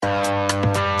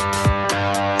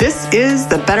is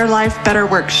the Better Life, Better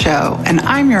Work show, and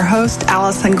I'm your host,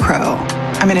 Allison Crow.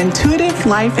 I'm an intuitive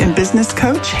life and business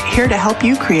coach here to help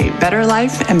you create better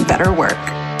life and better work.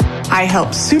 I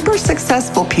help super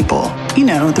successful people,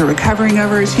 the recovering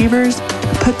overachievers,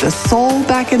 put the soul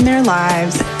back in their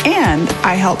lives, and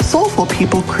I help soulful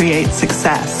people create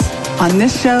success. On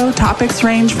this show, topics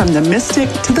range from the mystic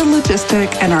to the logistic,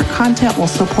 and our content will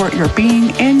support your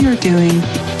being and your doing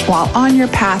while on your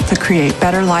path to create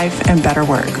better life and better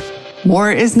work.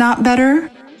 More is not better.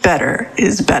 Better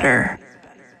is better.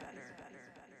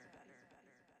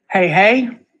 Hey.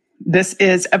 This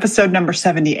is episode number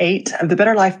 78 of the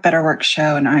Better Life, Better Work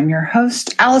show, and I'm your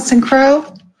host, Allison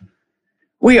Crow.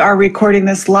 We are recording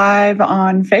this live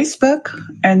on Facebook,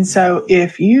 and so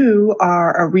if you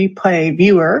are a replay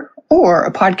viewer or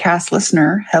a podcast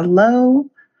listener, hello.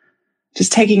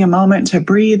 Just taking a moment to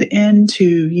breathe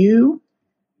into you,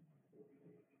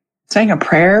 saying a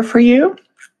prayer for you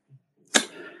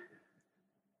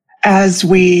as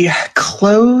we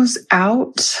close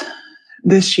out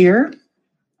this year.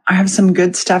 I have some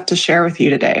good stuff to share with you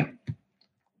today.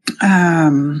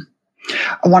 I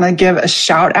want to give a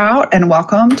shout out and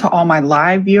welcome to all my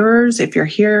live viewers. If you're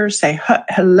here, say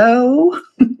hello.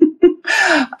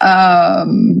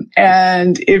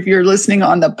 And if you're listening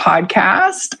on the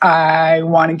podcast, I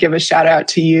want to give a shout out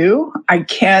to you. I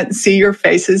can't see your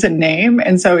faces and name.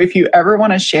 And so if you ever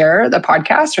want to share the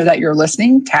podcast or that you're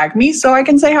listening, tag me so I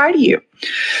can say hi to you.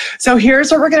 So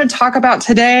here's what we're going to talk about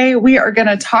today. We are going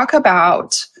to talk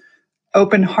about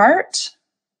open heart,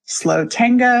 slow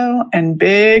tango, and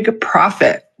big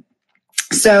profit.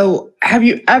 So have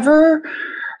you ever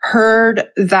heard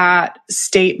that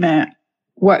statement,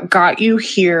 what got you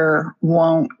here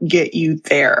won't get you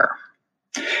there?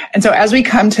 And so as we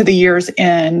come to the year's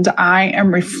end, I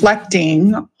am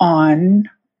reflecting on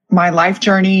my life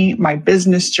journey, my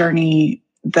business journey,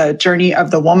 the journey of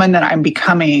the woman that I'm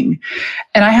becoming.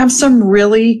 And I have some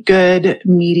really good,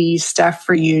 meaty stuff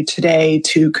for you today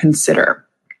to consider.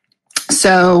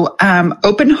 So,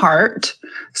 open heart,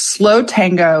 slow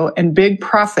tango, and big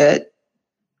profit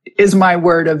is my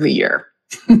word of the year.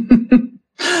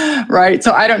 Right?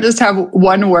 So I don't just have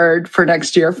one word for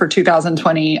next year, for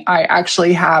 2020. I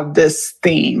actually have this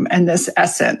theme and this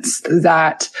essence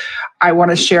that I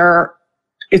want to share.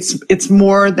 It's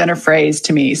more than a phrase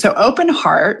to me. So open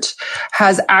heart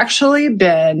has actually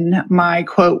been my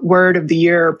quote word of the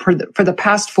year for the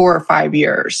past 4 or 5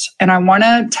 years. And I want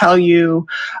to tell you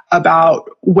about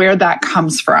where that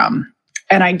comes from.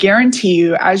 And I guarantee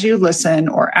you, as you listen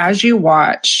or as you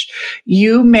watch,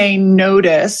 you may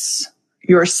notice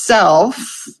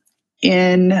yourself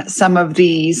in some of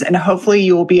these, and hopefully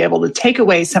you will be able to take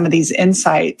away some of these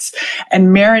insights and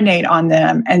marinate on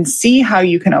them and see how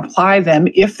you can apply them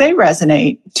if they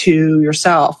resonate to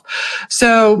yourself.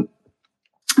 So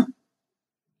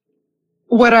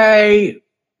what I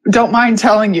don't mind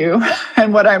telling you,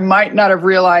 and what I might not have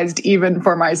realized even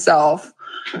for myself,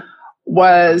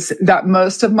 was that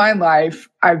most of my life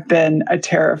I've been a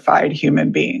terrified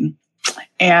human being.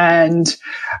 And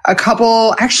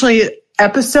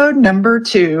episode number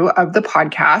 2 of the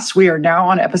podcast, we are now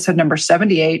on episode number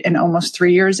 78 and almost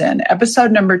 3 years in.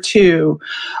 Episode number 2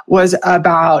 was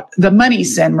about the money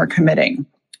sin we're committing.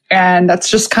 And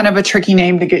that's just kind of a tricky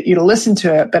name to get you to listen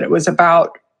to it, but it was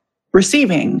about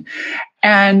receiving.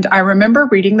 And I remember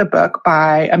reading the book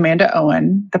by Amanda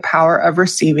Owen, The Power of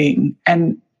Receiving,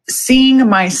 and seeing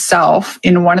myself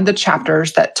in one of the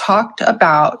chapters that talked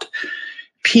about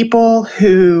people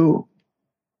who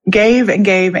gave and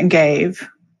gave and gave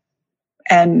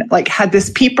and had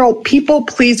this people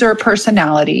pleaser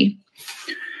personality,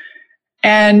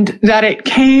 and that it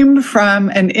came from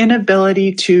an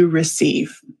inability to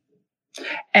receive.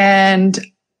 And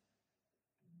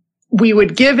we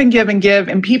would give and give and give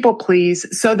and people please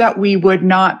so that we would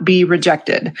not be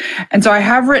rejected. And so I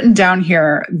have written down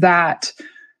here that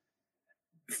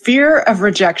fear of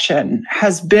rejection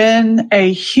has been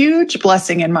a huge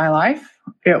blessing in my life.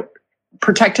 It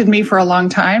protected me for a long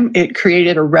time. It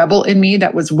created a rebel in me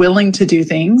that was willing to do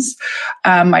things.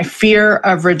 My fear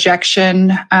of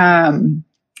rejection, and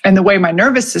the way my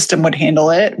nervous system would handle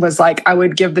it was I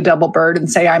would give the double bird and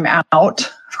say I'm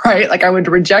out, right? I would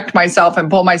reject myself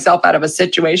and pull myself out of a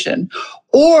situation.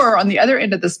 Or on the other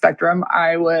end of the spectrum,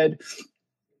 I would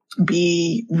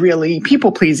be really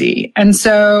people-pleasy. And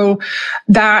so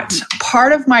that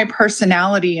part of my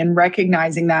personality, and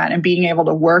recognizing that and being able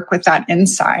to work with that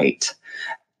insight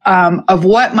of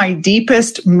what my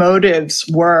deepest motives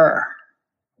were.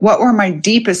 What were my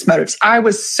deepest motives? I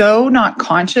was so not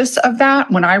conscious of that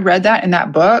when I read that in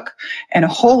that book, and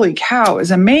holy cow, it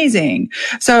was amazing.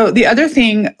 So the other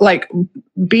thing,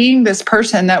 being this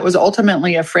person that was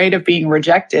ultimately afraid of being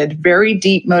rejected, very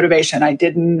deep motivation. I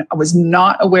was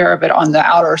not aware of it on the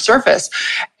outer surface.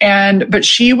 But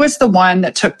she was the one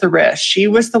that took the risk. She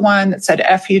was the one that said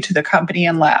F you to the company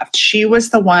and left. She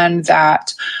was the one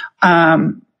that,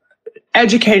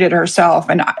 educated herself.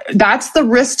 And that's the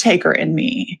risk taker in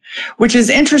me, which is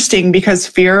interesting because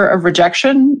fear of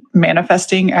rejection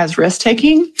manifesting as risk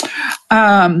taking.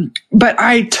 But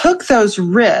I took those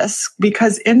risks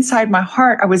because inside my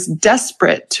heart, I was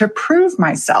desperate to prove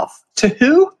myself. To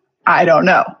who? I don't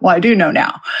know. Well, I do know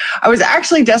now. I was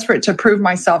actually desperate to prove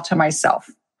myself to myself.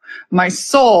 My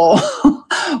soul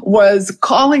was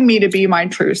calling me to be my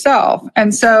true self.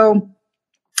 And so,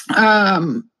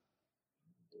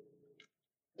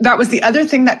 that was the other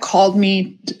thing that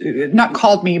not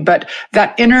called me, but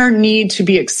that inner need to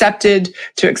be accepted,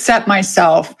 to accept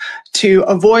myself, to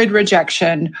avoid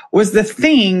rejection was the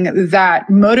thing that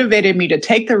motivated me to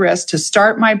take the risk, to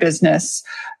start my business,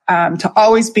 to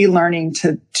always be learning,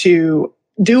 to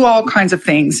do all kinds of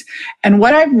things. And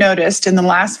what I've noticed in the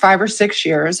last 5 or 6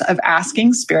 years of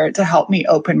asking Spirit to help me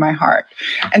open my heart.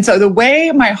 And so the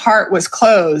way my heart was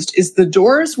closed is the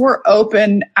doors were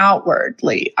open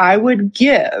outwardly. I would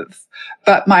give,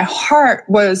 but my heart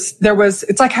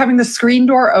it's like having the screen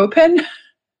door open,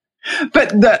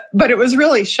 but it was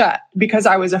really shut because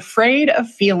I was afraid of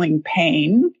feeling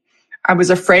pain. I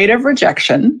was afraid of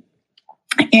rejection.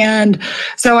 And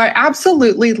so I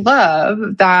absolutely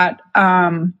love that, I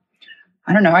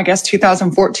don't know, I guess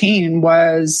 2014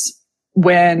 was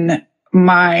when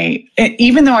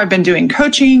even though I've been doing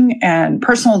coaching and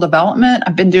personal development,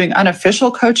 I've been doing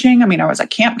unofficial coaching. I mean, I was a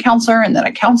camp counselor and then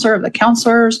a counselor of the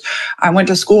counselors. I went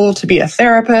to school to be a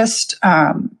therapist,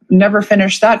 never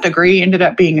finished that degree, ended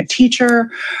up being a teacher.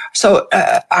 So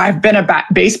I've been a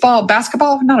basketball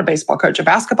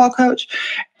coach.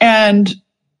 And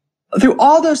through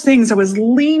all those things, I was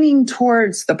leaning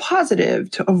towards the positive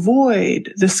to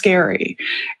avoid the scary.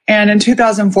 And in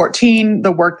 2014,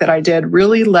 the work that I did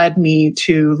really led me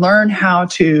to learn how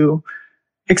to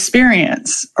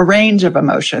experience a range of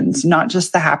emotions, not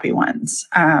just the happy ones,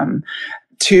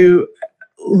 to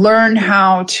learn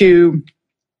how to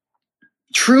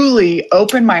truly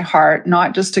open my heart,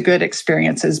 not just to good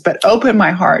experiences, but open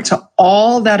my heart to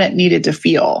all that it needed to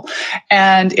feel.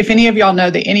 And if any of y'all know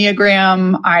the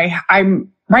Enneagram,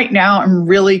 I'm right now, I'm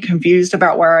really confused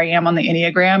about where I am on the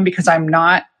Enneagram because I'm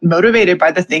not motivated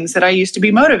by the things that I used to be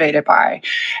motivated by.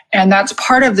 And that's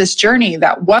part of this journey,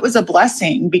 that what was a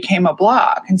blessing became a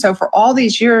block. And so for all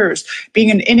these years,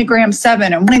 being an Enneagram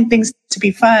 7 and wanting things to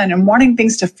be fun and wanting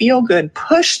things to feel good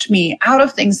pushed me out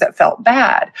of things that felt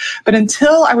bad. But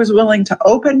until I was willing to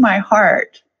open my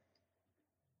heart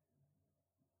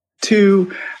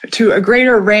to a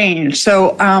greater range.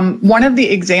 So one of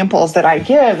the examples that I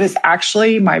give is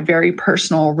actually my very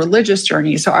personal religious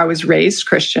journey. So I was raised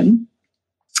Christian.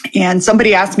 And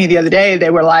somebody asked me the other day,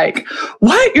 they were like,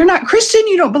 what? You're not Christian?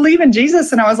 You don't believe in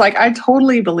Jesus? And I was like, I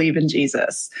totally believe in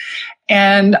Jesus.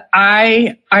 And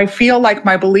I feel like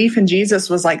my belief in Jesus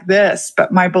was like this,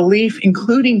 but my belief,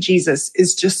 including Jesus,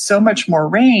 is just so much more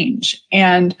range.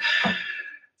 And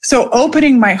so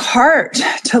opening my heart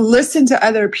to listen to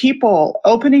other people,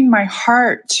 opening my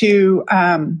heart to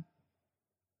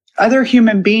other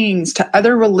human beings, to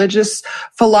other religious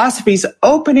philosophies,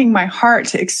 opening my heart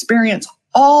to experience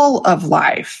all of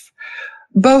life,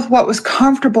 both what was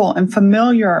comfortable and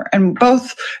familiar and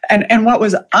and what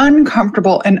was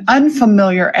uncomfortable and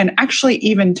unfamiliar and actually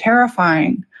even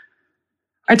terrifying.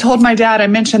 I told my dad, I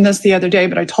mentioned this the other day,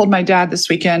 but I told my dad this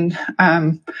weekend,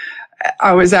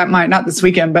 I was at not this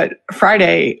weekend, but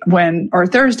Thursday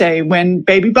when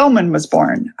baby Bowman was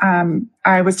born.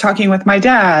 I was talking with my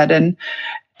dad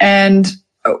and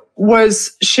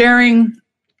was sharing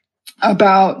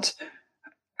about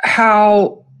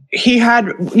how he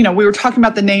had, we were talking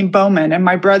about the name Bowman, and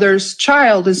my brother's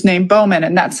child is named Bowman,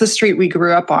 and that's the street we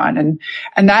grew up on.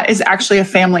 And that is actually a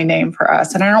family name for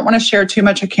us. And I don't want to share too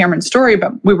much of Cameron's story,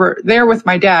 but we were there with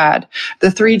my dad, the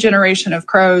 3 generation of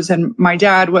Crows. And my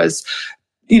dad was,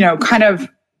 kind of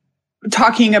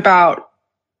talking about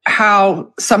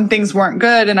how some things weren't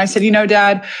good. And I said,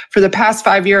 Dad, for the past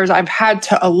 5 years, I've had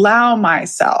to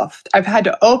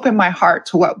open my heart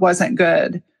to what wasn't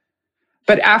good.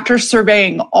 But after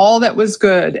surveying all that was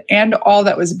good and all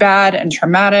that was bad and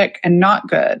traumatic and not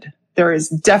good, there is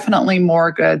definitely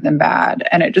more good than bad.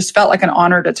 And it just felt like an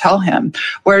honor to tell him.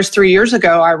 Whereas 3 years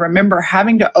ago, I remember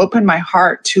having to open my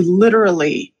heart to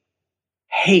literally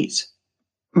hate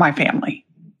my family.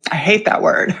 I hate that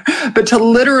word, but to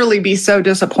literally be so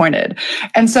disappointed.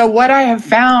 And so what I have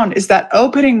found is that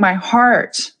opening my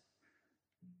heart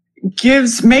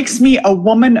makes me a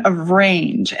woman of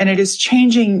range, and it is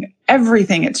changing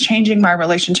everything. It's changing my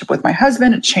relationship with my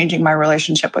husband. It's changing my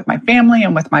relationship with my family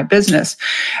and with my business.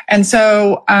 And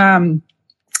so,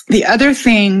 the other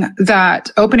thing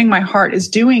that opening my heart is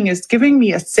doing is giving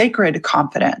me a sacred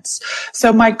confidence.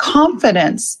 So my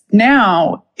confidence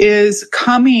now is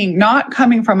not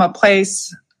coming from a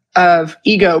place of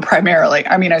ego primarily.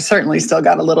 I mean, I certainly still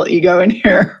got a little ego in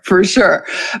here for sure,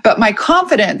 but my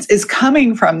confidence is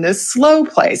coming from this slow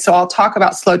place. So I'll talk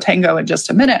about slow tango in just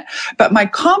a minute, but my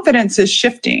confidence is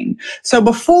shifting. So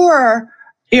before,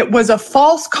 it was a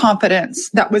false confidence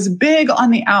that was big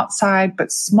on the outside,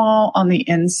 but small on the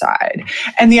inside.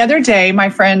 And the other day, my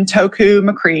friend Toku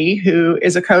McCree, who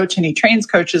is a coach and he trains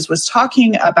coaches, was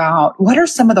talking about what are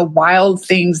some of the wild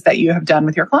things that you have done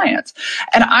with your clients.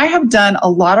 And I have done a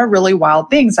lot of really wild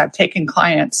things. I've taken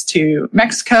clients to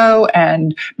Mexico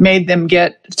and made them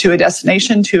get to a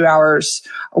destination 2 hours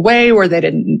away where they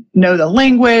didn't know the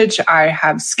language. I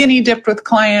have skinny dipped with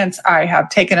clients. I have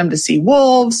taken them to see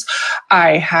wolves.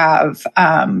 I have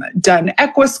done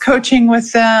Equus coaching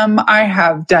with them. I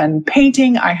have done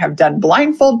painting. I have done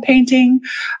blindfold painting.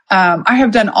 I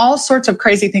have done all sorts of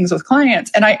crazy things with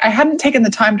clients. And I hadn't taken the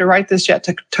time to write this yet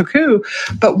to Toku.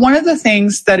 But one of the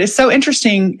things that is so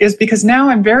interesting is because now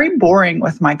I'm very boring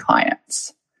with my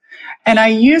clients. And I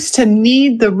used to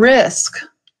need the risk.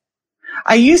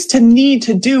 I used to need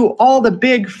to do all the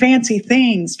big fancy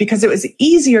things because it was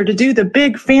easier to do the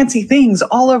big fancy things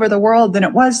all over the world than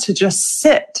it was to just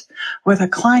sit with a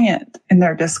client in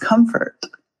their discomfort.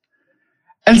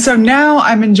 And so now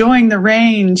I'm enjoying the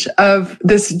range of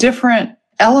this different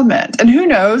element. And who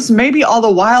knows, maybe all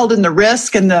the wild and the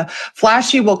risk and the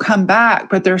flashy will come back,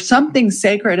 but there's something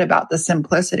sacred about the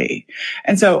simplicity.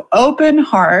 And so open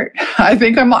heart, I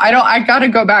got to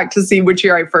go back to see which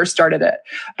year I first started it,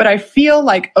 but I feel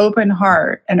like open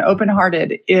heart and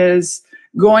open-hearted is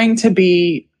going to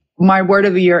be my word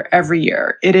of the year every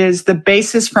year. It is the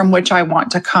basis from which I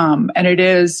want to come. And it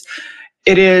is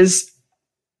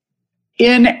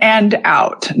in and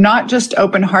out, not just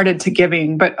open-hearted to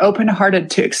giving, but open-hearted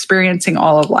to experiencing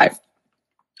all of life.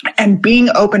 And being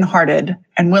open-hearted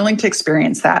and willing to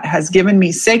experience that has given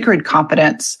me sacred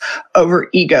confidence over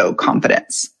ego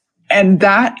confidence. And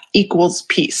that equals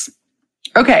peace.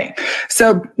 Okay,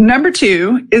 so number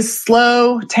 2 is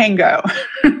slow tango.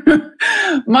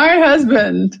 My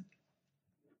husband,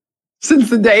 since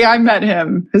the day I met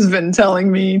him, has been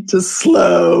telling me to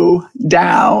slow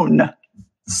down.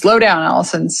 Slow down,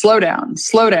 Allison. Slow down,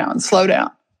 slow down, slow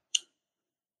down.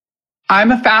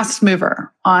 I'm a fast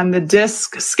mover. On the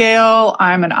DISC scale,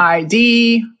 I'm an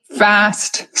ID,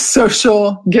 fast,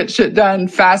 social, get shit done,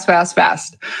 fast, fast,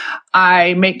 fast.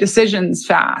 I make decisions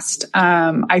fast.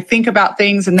 I think about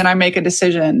things and then I make a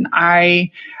decision.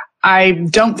 I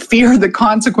don't fear the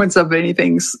consequence of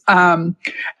anything. And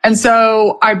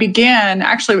so I began,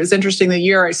 actually, it was interesting. The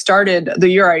year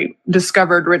I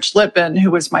discovered Rich Lippman,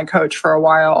 who was my coach for a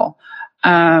while,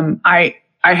 I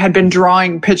had been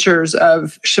drawing pictures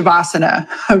of Shavasana.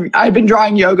 I'd been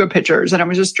drawing yoga pictures and I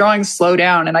was just drawing slow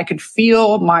down and I could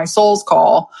feel my soul's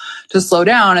call to slow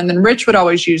down. And then Rich would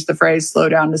always use the phrase slow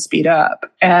down to speed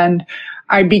up. And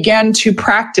I began to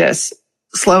practice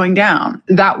slowing down.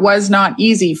 That was not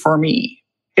easy for me.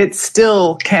 It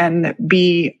still can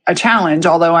be a challenge,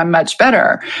 although I'm much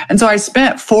better. And so I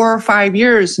spent 4 or 5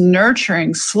 years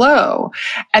nurturing slow.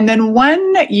 And then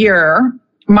one year,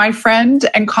 my friend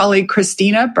and colleague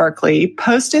Christina Berkeley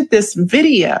posted this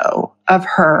video of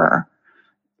her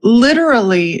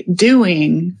literally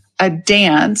doing a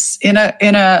dance in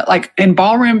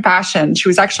ballroom fashion. She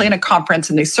was actually in a conference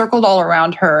and they circled all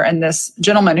around her and this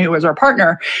gentleman who was her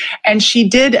partner. And she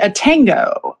did a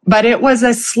tango, but it was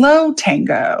a slow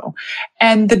tango.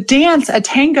 And the dance, a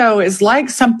tango, is like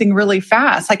something really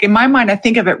fast. Like in my mind, I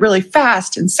think of it really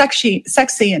fast and sexy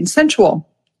and sensual.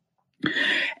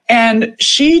 And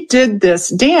she did this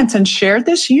dance and shared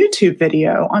this YouTube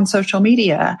video on social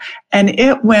media, and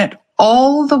it went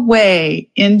all the way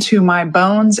into my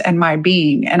bones and my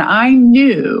being. And I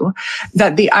knew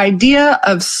that the idea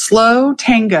of slow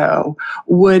tango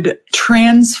would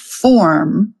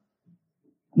transform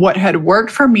what had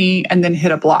worked for me and then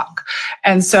hit a block.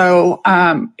 And so,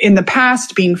 in the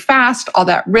past, being fast, all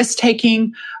that risk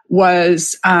taking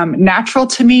was natural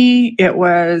to me. It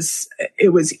was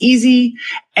easy.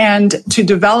 And to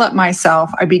develop myself,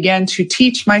 I began to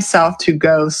teach myself to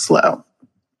go slow.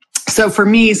 So for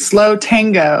me, slow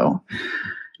tango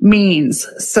means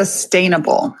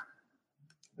sustainable.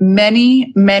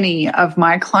 Many, many of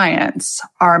my clients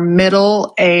are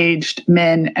middle-aged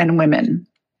men and women.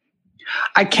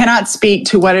 I cannot speak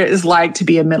to what it is like to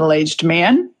be a middle-aged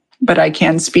man, but I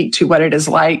can speak to what it is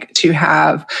like to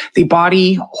have the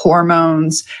body,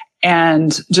 hormones,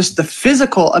 and just the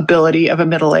physical ability of a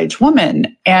middle-aged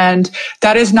woman. And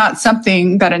that is not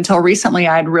something that until recently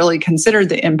I had really considered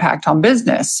the impact on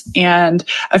business. And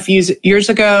a few years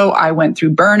ago, I went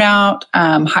through burnout,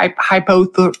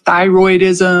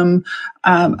 hypothyroidism,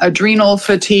 adrenal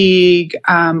fatigue.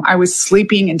 I was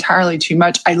sleeping entirely too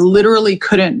much. I literally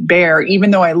couldn't bear,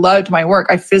 even though I loved my work,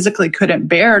 I physically couldn't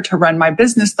bear to run my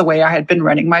business the way I had been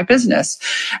running my business.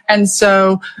 And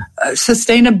so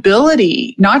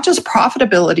sustainability, not just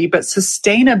profitability, but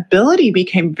sustainability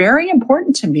became very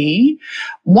important to me.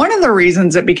 One of the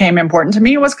reasons it became important to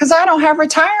me was because I don't have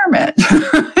retirement.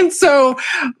 And so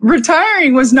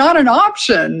retiring was not an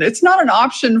option. It's not an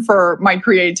option for my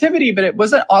creativity, but it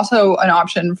wasn't also an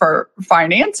option for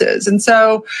finances. And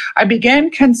so I began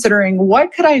considering,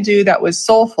 what could I do that was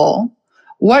soulful?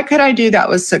 What could I do that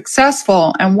was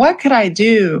successful? And what could I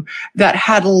do that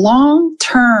had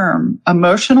long-term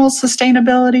emotional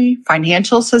sustainability,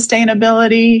 financial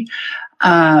sustainability,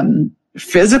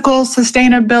 physical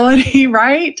sustainability,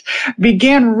 right?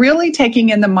 Began really taking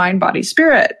in the mind, body,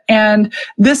 spirit. And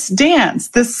this dance,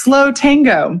 this slow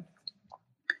tango,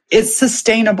 it's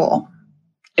sustainable.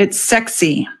 It's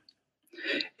sexy.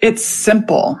 It's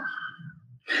simple.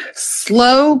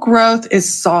 Slow growth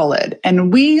is solid.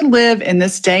 And we live in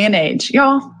this day and age.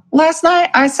 Y'all, last night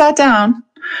I sat down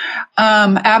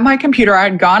at my computer. I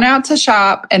had gone out to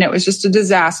shop and it was just a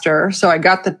disaster. So I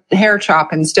got the hair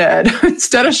chop instead.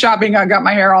 Instead of shopping, I got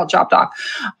my hair all chopped off.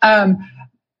 And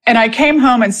I came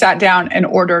home and sat down and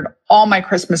ordered all my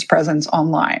Christmas presents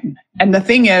online. And the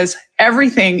thing is,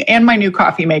 everything and my new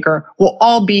coffee maker will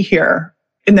all be here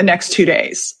in the next 2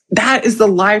 days. That is the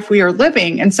life we are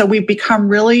living. And so we've become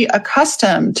really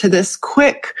accustomed to this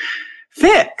quick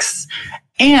fix.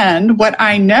 And what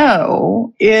I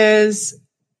know is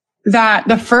that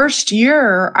the first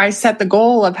year I set the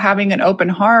goal of having an open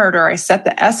heart, or I set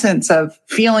the essence of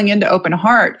feeling into open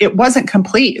heart, it wasn't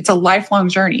complete. It's a lifelong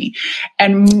journey.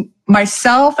 And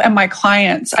myself and my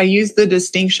clients, I use the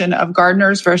distinction of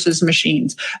gardeners versus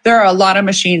machines. There are a lot of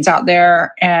machines out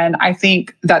there. And I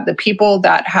think that the people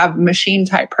that have machine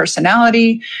type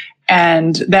personality,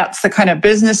 and that's the kind of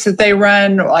business that they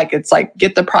run, like it's like,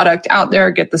 get the product out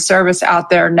there, get the service out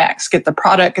there next, get the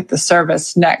product, get the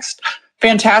service next.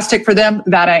 Fantastic for them.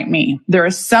 That ain't me. There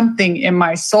is something in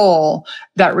my soul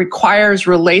that requires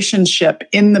relationship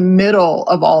in the middle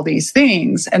of all these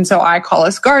things. And so I call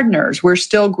us gardeners. We're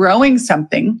still growing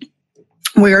something.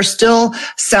 We are still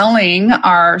selling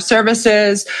our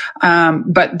services,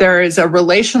 but there is a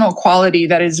relational quality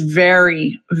that is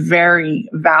very, very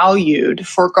valued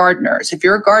for gardeners. If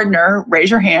you're a gardener, raise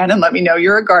your hand and let me know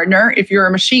you're a gardener. If you're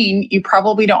a machine, you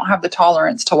probably don't have the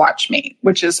tolerance to watch me,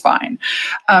 which is fine.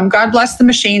 God bless the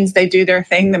machines. They do their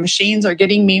thing. The machines are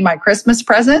getting me my Christmas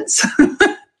presents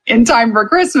in time for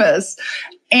Christmas.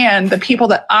 And the people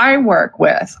that I work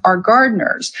with are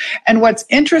gardeners. And what's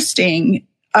interesting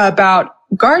about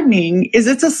gardening is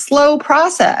it's a slow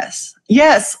process.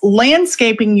 Yes,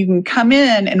 landscaping, you can come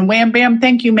in and wham, bam,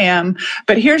 thank you, ma'am.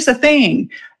 But here's the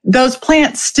thing. Those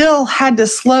plants still had to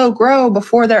slow grow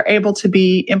before they're able to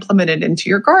be implemented into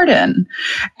your garden.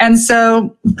 And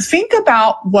so think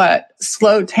about what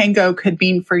slow tango could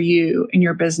mean for you in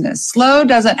your business. Slow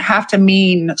doesn't have to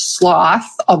mean sloth,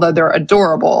 although they're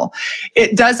adorable.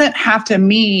 It doesn't have to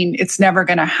mean it's never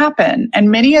going to happen.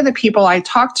 And many of the people I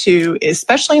talk to,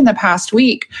 especially in the past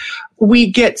week,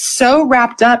 we get so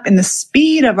wrapped up in the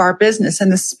speed of our business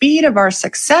and the speed of our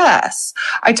success.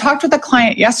 I talked with a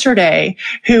client yesterday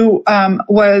who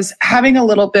was having a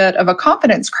little bit of a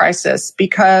confidence crisis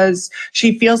because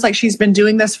she feels like she's been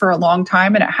doing this for a long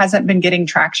time and it hasn't been getting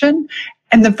traction.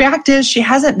 And the fact is, she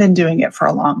hasn't been doing it for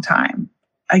a long time.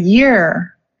 A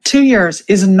year, 2 years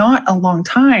is not a long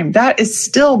time. That is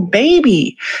still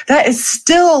baby. That is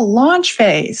still launch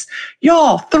phase.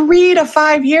 Y'all, 3 to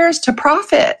 5 years to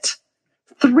profit.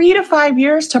 3 to 5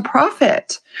 years to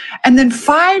profit. And then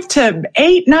 5 to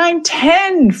 8, 9,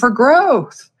 10 for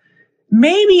growth.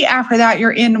 Maybe after that,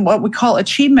 you're in what we call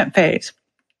achievement phase.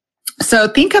 So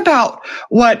think about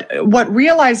what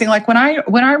realizing, like when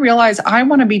I realize I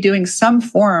want to be doing some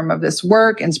form of this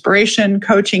work, inspiration,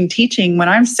 coaching, teaching when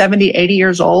I'm 70, 80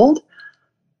 years old,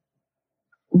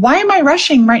 why am I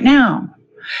rushing right now?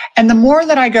 And the more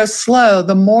that I go slow,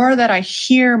 the more that I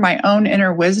hear my own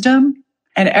inner wisdom,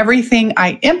 and everything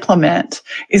I implement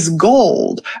is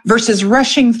gold versus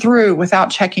rushing through without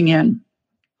checking in.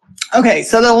 Okay,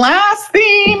 so the last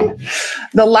theme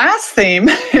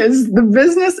is the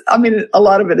business. I mean, a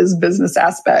lot of it is business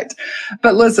aspect,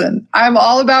 but listen, I'm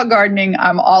all about gardening.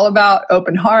 I'm all about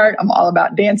open heart. I'm all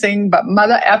about dancing, but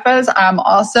mother effers, I'm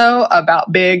also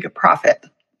about big profit.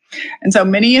 And so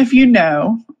many of you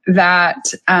know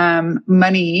that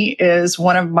money is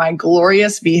one of my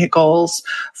glorious vehicles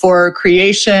for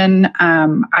creation.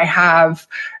 I have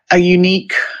a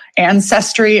unique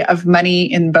ancestry of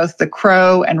money in both the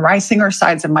Crow and Reisinger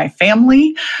sides of my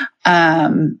family.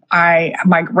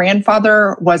 My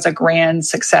grandfather was a grand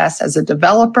success as a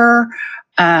developer.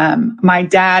 My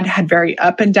dad had very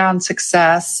up and down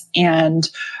success, and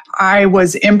I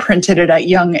was imprinted at a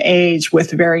young age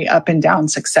with very up and down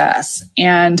success.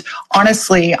 And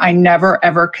honestly, I never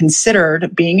ever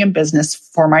considered being in business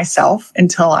for myself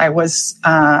until I was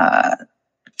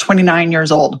 29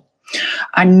 years old.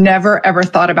 I never ever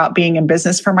thought about being in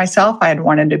business for myself. I had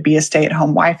wanted to be a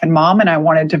stay-at-home wife and mom, and I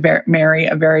wanted to marry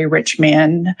a very rich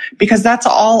man because that's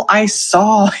all I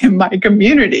saw in my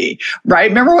community, right?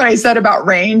 Remember what I said about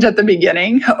range at the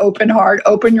beginning? Open heart,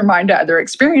 open your mind to other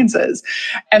experiences.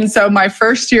 And so my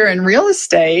first year in real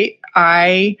estate,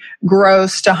 I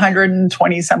grossed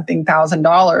 $120-something thousand,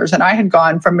 and I had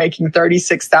gone from making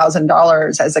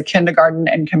 $36,000 as a kindergarten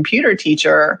and computer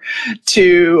teacher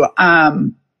to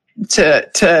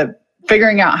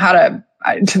figuring out how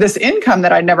to this income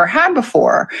that I'd never had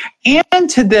before, and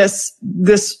to this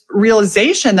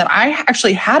realization that I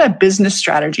actually had a business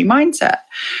strategy mindset.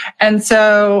 And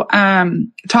so,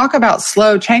 talk about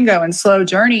slow Tango and slow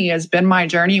journey has been my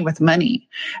journey with money,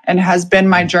 and has been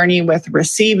my journey with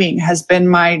receiving, has been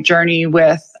my journey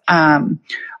with,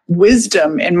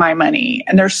 wisdom in my money.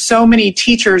 And there's so many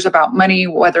teachers about money,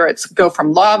 whether it's go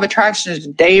from law of attraction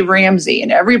to Dave Ramsey, and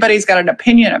everybody's got an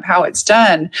opinion of how it's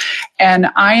done. And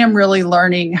I am really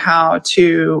learning how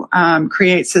to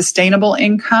create sustainable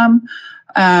income.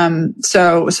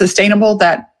 So sustainable,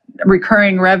 that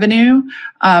recurring revenue,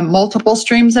 multiple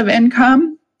streams of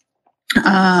income.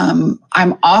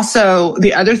 I'm also,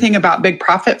 the other thing about big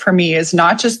profit for me is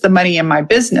not just the money in my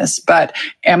business, but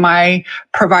am I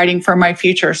providing for my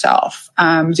future self?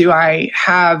 Do I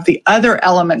have the other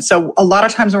elements? So a lot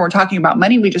of times when we're talking about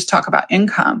money, we just talk about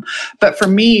income. But for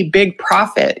me, big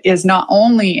profit is not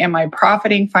only am I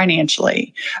profiting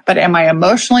financially, but am I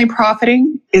emotionally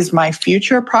profiting? Is my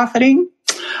future profiting?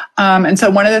 And so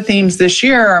one of the themes this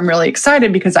year, I'm really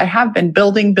excited because I have been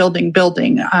building.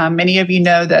 Many of you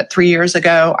know that 3 years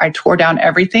ago, I tore down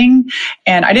everything,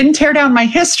 and I didn't tear down my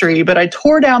history, but I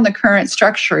tore down the current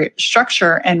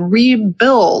structure and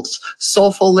rebuilt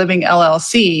Soulful Living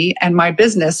LLC and my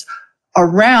business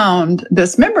around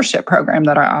this membership program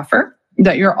that I offer,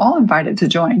 that you're all invited to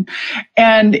join.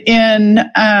 And in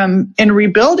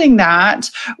rebuilding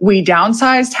that, we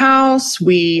downsized house.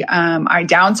 I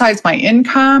downsized my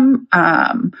income,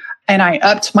 and I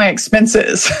upped my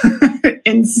expenses.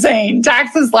 Insane.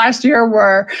 Taxes last year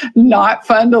were not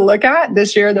fun to look at.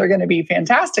 This year, they're going to be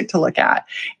fantastic to look at.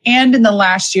 And in the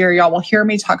last year, y'all will hear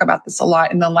me talk about this a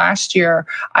lot. In the last year,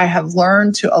 I have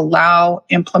learned to allow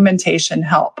implementation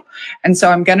help. And so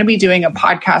I'm going to be doing a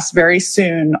podcast very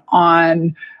soon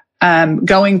on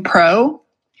going pro.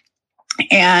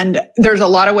 And there's a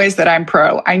lot of ways that I'm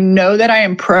pro. I know that I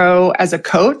am pro as a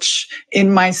coach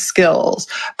in my skills,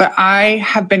 but I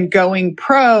have been going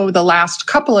pro the last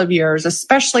couple of years,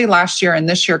 especially last year and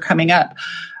this year coming up,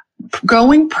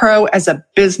 going pro as a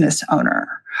business owner.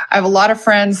 I have a lot of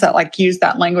friends that use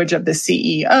that language of the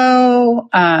CEO.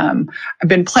 I've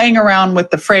been playing around with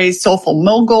the phrase soulful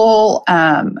mogul.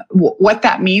 What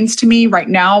that means to me right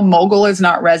now, mogul is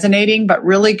not resonating, but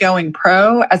really going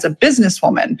pro as a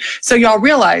businesswoman. So y'all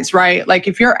realize, right?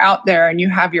 If you're out there and you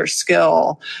have your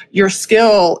skill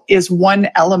is one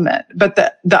element, but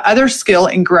the other skill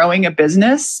in growing a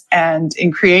business and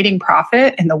in creating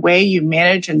profit and the way you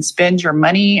manage and spend your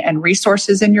money and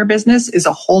resources in your business is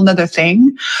a whole nother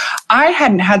thing. I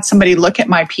hadn't had somebody look at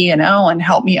my P&L and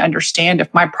help me understand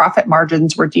if my profit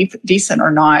margins were decent or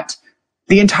not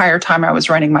the entire time I was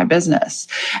running my business.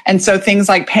 And so things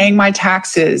like paying my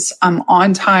taxes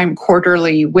on time,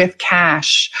 quarterly, with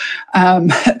cash,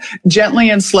 gently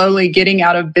and slowly getting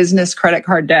out of business credit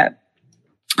card debt,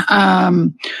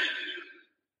 and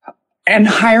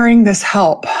hiring this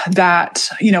help that,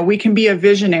 we can be a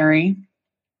visionary.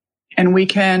 And we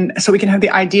can have the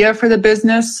idea for the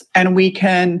business, and we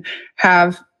can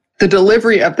have the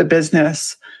delivery of the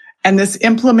business, And this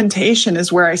implementation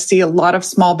is where I see a lot of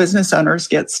small business owners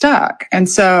get stuck. And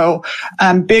so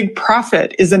big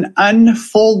profit is an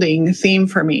unfolding theme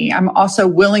for me. I'm also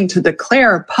willing to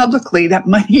declare publicly that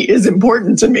money is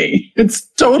important to me. It's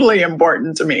totally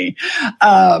important to me.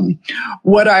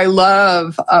 What I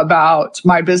love about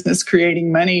my business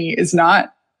creating money is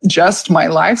not just my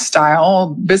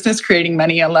lifestyle. Business creating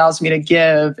money allows me to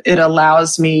give. It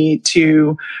allows me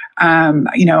to,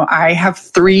 I have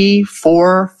 3,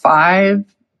 4,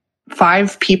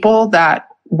 5 people that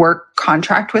work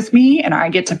contract with me, and I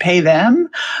get to pay them.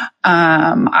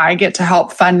 I get to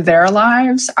help fund their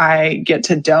lives. I get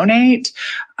to donate.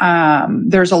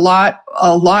 There's a lot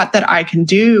that I can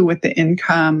do with the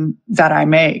income that I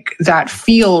make that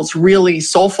feels really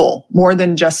soulful, more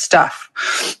than just stuff.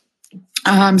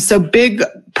 So big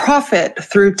profit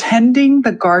through tending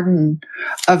the garden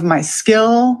of my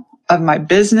skill, of my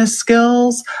business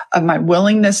skills, of my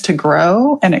willingness to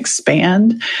grow and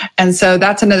expand. And so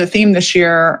that's another theme this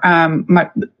year.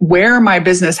 Where my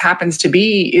business happens to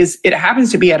be is it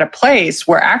happens to be at a place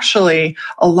where actually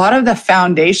a lot of the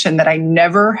foundation that I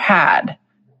never had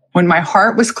when my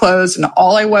heart was closed and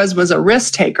all I was a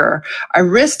risk taker. A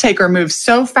risk taker moves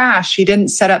so fast, she didn't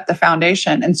set up the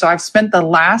foundation. And so I've spent the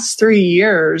last 3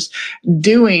 years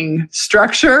doing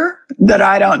structure that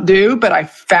I don't do, but I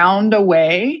found a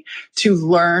way to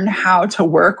learn how to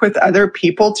work with other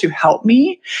people to help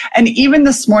me. And even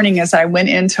this morning, as I went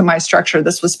into my structure,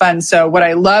 this was fun. So what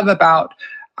I love about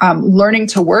learning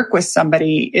to work with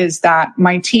somebody is that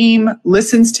my team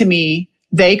listens to me.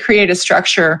 They create a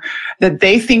structure that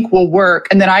they think will work.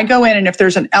 And then I go in, and if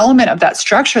there's an element of that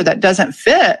structure that doesn't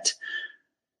fit,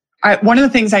 one of the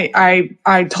things I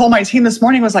told my team this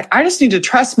morning was like, I just need to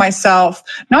trust myself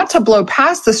not to blow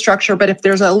past the structure, but if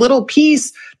there's a little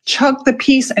piece, chug the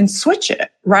piece and switch it,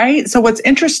 right? So what's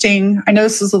interesting, I know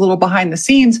this is a little behind the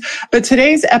scenes, but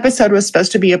today's episode was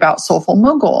supposed to be about Soulful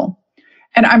Mogul.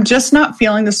 And I'm just not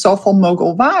feeling the Soulful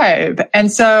Mogul vibe. And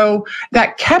so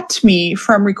that kept me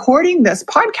from recording this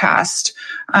podcast.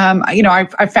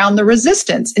 I found the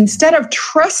resistance. Instead of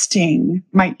trusting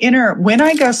my inner, when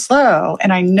I go slow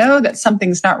and I know that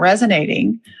something's not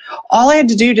resonating, all I had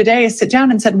to do today is sit down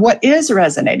and said, what is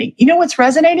resonating? You know what's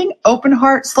resonating? Open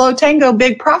heart, slow tango,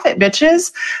 big profit,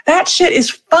 bitches. That shit is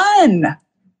fun.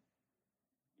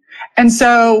 And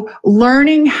so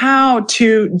learning how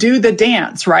to do the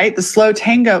dance, right? The slow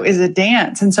tango is a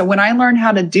dance. And so when I learn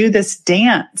how to do this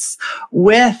dance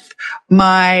with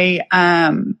my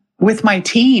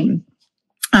team,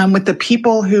 with the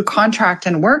people who contract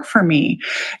and work for me,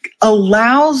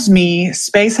 allows me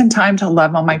space and time to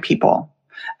love on my people.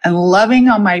 And loving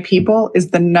on my people is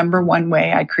the number one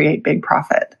way I create big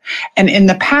profit. And in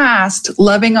the past,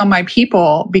 loving on my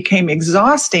people became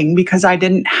exhausting because I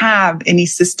didn't have any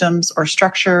systems or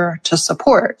structure to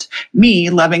support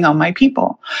me loving on my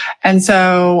people. And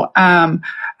so,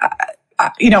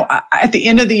 at the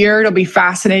end of the year, it'll be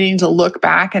fascinating to look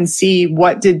back and see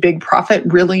what did big profit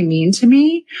really mean to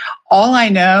me. All I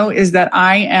know is that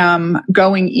I am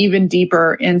going even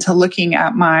deeper into looking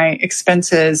at my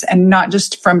expenses, and not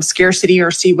just from scarcity or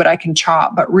see what I can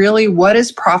chop, but really what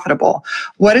is profitable?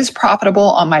 What is profitable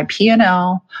on my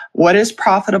P&L? What is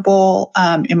profitable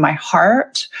in my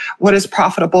heart? What is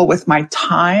profitable with my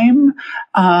time?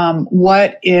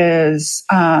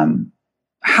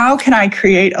 How can I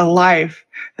create a life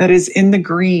that is in the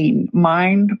green?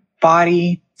 Mind,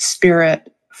 body,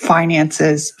 spirit,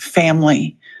 finances,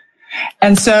 family.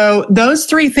 And so those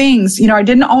 3 things, I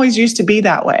didn't always used to be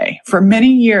that way. For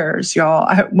many years,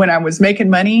 y'all, when I was making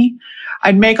money,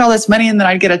 I'd make all this money and then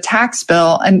I'd get a tax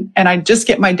bill and I'd just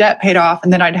get my debt paid off,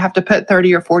 and then I'd have to put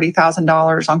 $30,000 or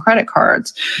 $40,000 on credit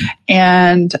cards.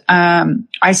 And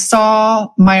I saw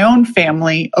my own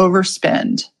family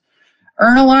overspend.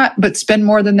 Earn a lot, but spend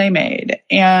more than they made.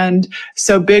 And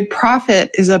so big profit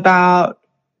is about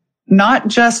not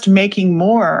just making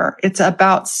more, it's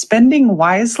about spending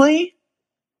wisely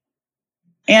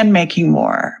and making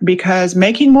more, because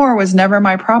making more was never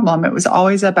my problem. It was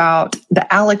always about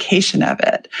the allocation of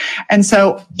it. And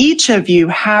so each of you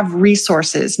have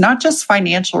resources, not just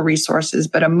financial resources,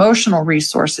 but emotional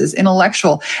resources,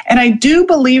 intellectual. And I do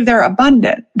believe they're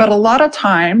abundant, but a lot of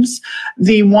times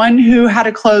the one who had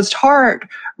a closed heart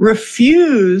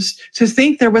refused to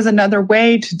think there was another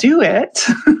way to do it.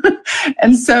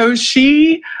 And so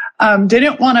she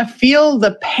didn't want to feel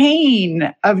the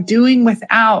pain of doing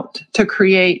without to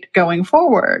create going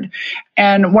forward.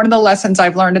 And one of the lessons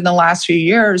I've learned in the last few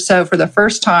years, so for the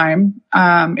first time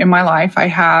in my life, I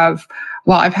have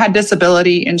Well, I've had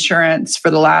disability insurance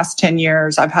for the last 10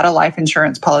 years. I've had a life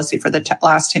insurance policy for the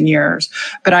last 10 years,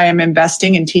 but I am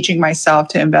investing and teaching myself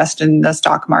to invest in the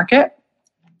stock market.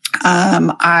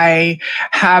 I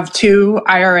have 2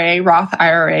 Roth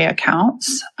IRA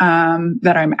accounts,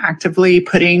 that I'm actively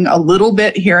putting a little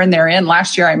bit here and there in.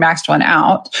 Last year, I maxed one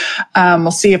out.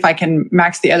 We'll see if I can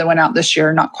max the other one out this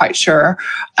year. Not quite sure.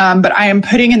 But I am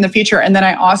putting in the future. And then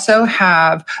I also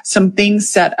have some things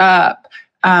set up,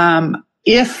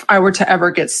 if I were to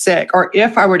ever get sick, or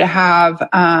if I were to have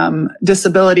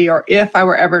disability, or if I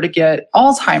were ever to get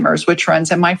Alzheimer's, which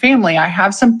runs in my family, I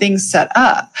have some things set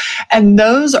up. And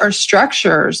those are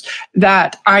structures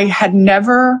that I had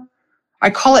never, I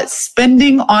call it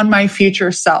spending on my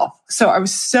future self. So I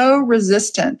was so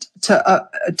resistant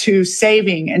to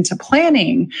saving and to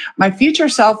planning. My future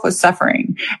self was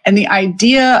suffering. And the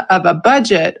idea of a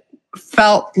budget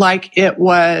felt like it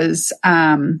was,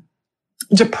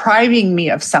 depriving me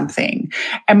of something.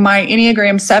 And my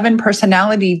Enneagram 7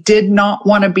 personality did not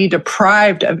want to be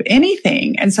deprived of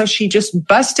anything. And so she just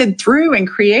busted through and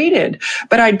created.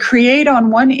 But I'd create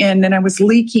on one end and I was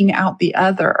leaking out the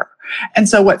other. And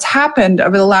so what's happened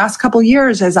over the last couple of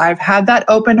years is I've had that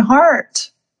open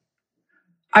heart.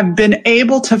 I've been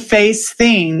able to face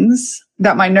things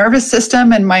that my nervous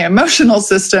system and my emotional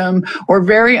system were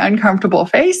very uncomfortable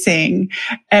facing.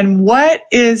 And what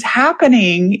is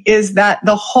happening is that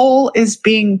the hole is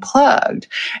being plugged.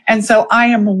 And so I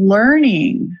am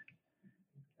learning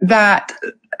that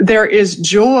there is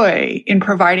joy in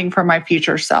providing for my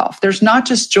future self. There's not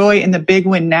just joy in the big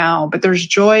win now, but there's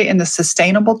joy in the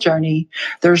sustainable journey.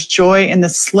 There's joy in the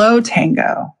slow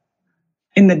tango,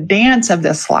 in the dance of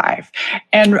this life.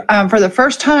 And for the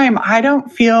first time, I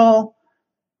feel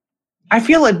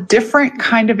a different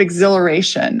kind of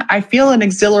exhilaration. I feel an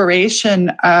exhilaration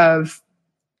of,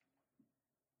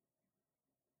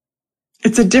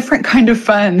 it's a different kind of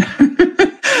fun.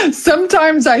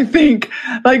 Sometimes I think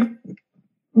like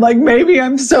maybe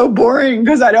I'm so boring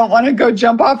because I don't want to go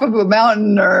jump off of a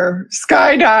mountain or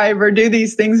skydive or do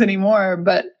these things anymore.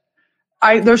 But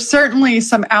there's certainly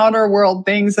some outer world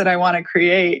things that I want to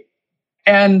create.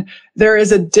 And there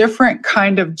is a different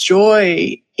kind of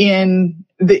joy in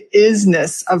the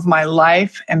isness of my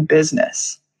life and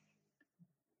business.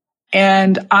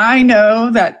 And I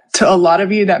know that to a lot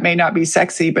of you that may not be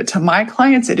sexy, but to my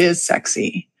clients, it is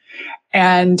sexy.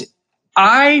 And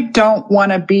I don't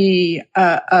want to be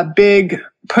a big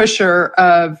pusher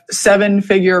of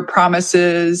 7-figure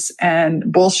promises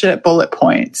and bullshit bullet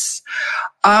points.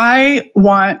 I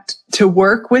want to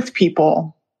work with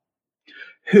people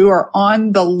who are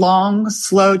on the long,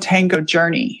 slow tango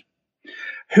journey,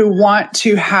 who want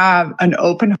to have an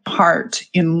open heart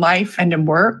in life and in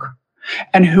work,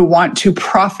 and who want to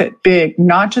profit big,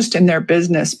 not just in their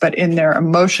business, but in their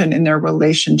emotion, in their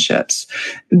relationships.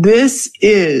 This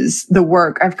is the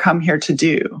work I've come here to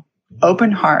do.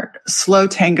 Open heart, slow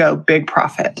tango, big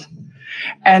profit.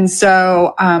 And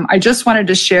so I just wanted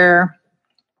to share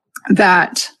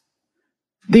that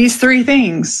these 3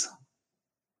 things,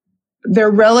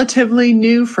 they're relatively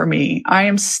new for me. I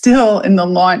am still in the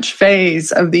launch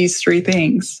phase of these 3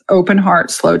 things: open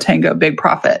heart, slow tango, big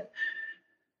profit.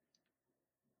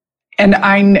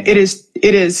 And it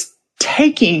is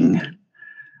taking,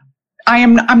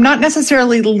 I'm not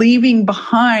necessarily leaving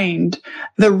behind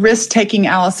the risk-taking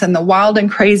Allison, the wild and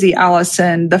crazy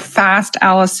Allison, the fast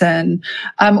Allison,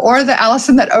 or the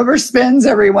Allison that overspends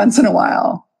every once in a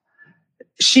while.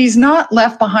 She's not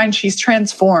left behind. She's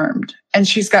transformed, and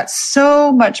she's got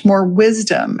so much more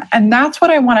wisdom. And that's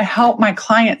what I want to help my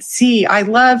clients see. I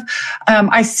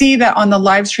see that on the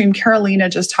live stream, Carolina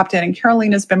just hopped in, and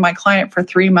Carolina's been my client for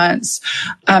 3 months.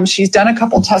 She's done a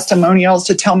couple testimonials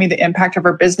to tell me the impact of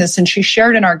her business. And she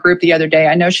shared in our group the other day,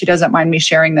 I know she doesn't mind me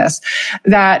sharing this,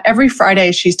 that every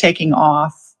Friday she's taking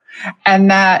off. And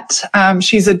that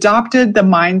she's adopted the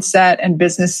mindset and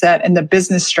business set and the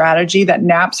business strategy that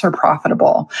naps are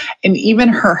profitable. And even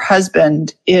her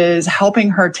husband is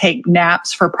helping her take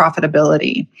naps for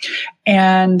profitability.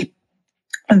 And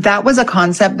that was a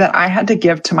concept that I had to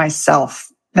give to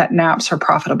myself, that naps are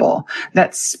profitable,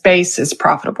 that space is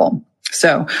profitable.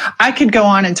 So I could go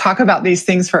on and talk about these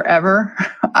things forever.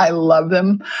 I love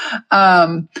them.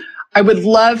 I would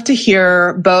love to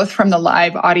hear both from the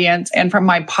live audience and from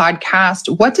my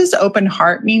podcast. What does open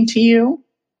heart mean to you?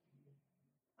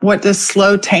 What does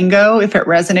slow tango, if it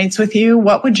resonates with you?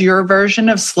 What would your version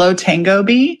of slow tango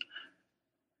be?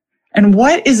 And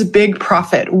what is big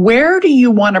profit? Where do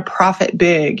you want to profit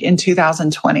big in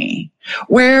 2020?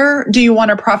 Where do you want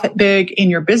to profit big in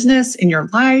your business, in your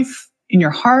life, in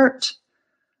your heart?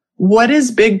 What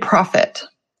is big profit?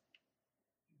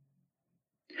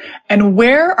 And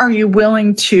where are you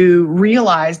willing to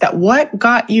realize that what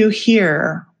got you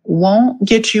here won't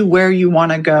get you where you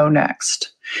want to go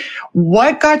next?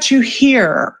 What got you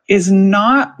here is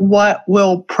not what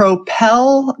will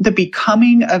propel the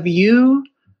becoming of you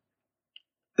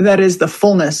that is the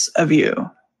fullness of you.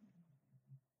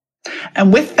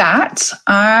 And with that,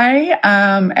 I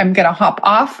am going to hop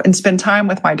off and spend time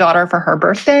with my daughter for her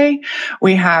birthday.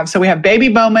 We have baby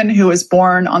Bowman, who was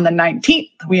born on the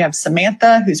 19th. We have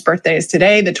Samantha, whose birthday is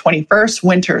today, the 21st.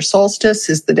 Winter solstice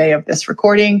is the day of this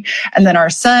recording. And then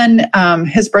our son,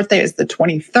 his birthday is the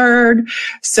 23rd.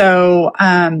 So,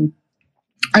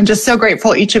 I'm just so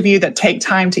grateful, each of you that take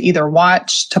time to either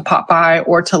watch, to pop by,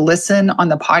 or to listen on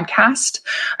the podcast.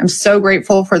 I'm so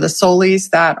grateful for the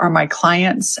soulies that are my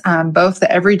clients, both the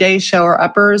everyday shower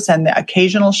uppers and the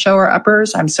occasional shower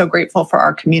uppers. I'm so grateful for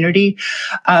our community.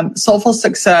 Soulful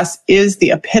Success is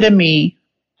the epitome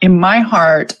in my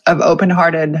heart of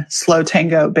open-hearted, slow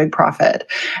tango, big profit.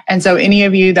 And so any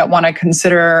of you that want to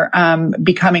consider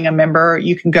becoming a member,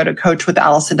 you can go to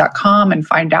coachwithallison.com and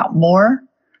find out more.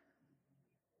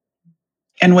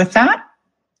 And with that,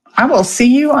 I will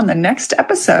see you on the next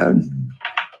episode.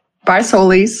 Bye,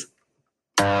 soulies.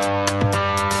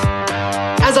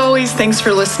 As always, thanks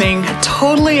for listening.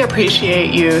 Totally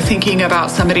appreciate you thinking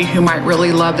about somebody who might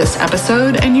really love this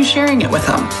episode and you sharing it with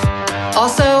them.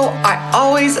 Also, I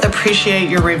always appreciate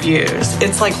your reviews.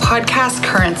 It's like podcast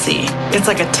currency. It's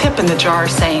like a tip in the jar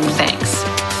saying thanks.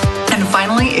 And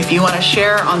finally, if you want to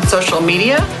share on social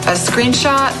media, a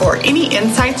screenshot, or any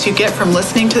insights you get from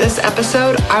listening to this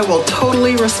episode, I will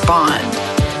totally respond.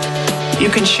 You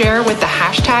can share with the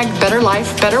hashtag Better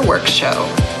Life, Better Work Show.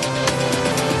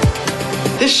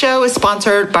 This show is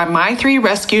sponsored by my 3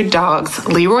 rescued dogs,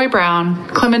 Leroy Brown,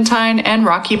 Clementine, and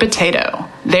Rocky Potato.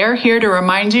 They're here to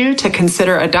remind you to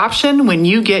consider adoption when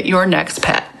you get your next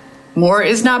pet. More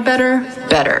is not better,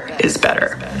 better is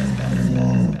better.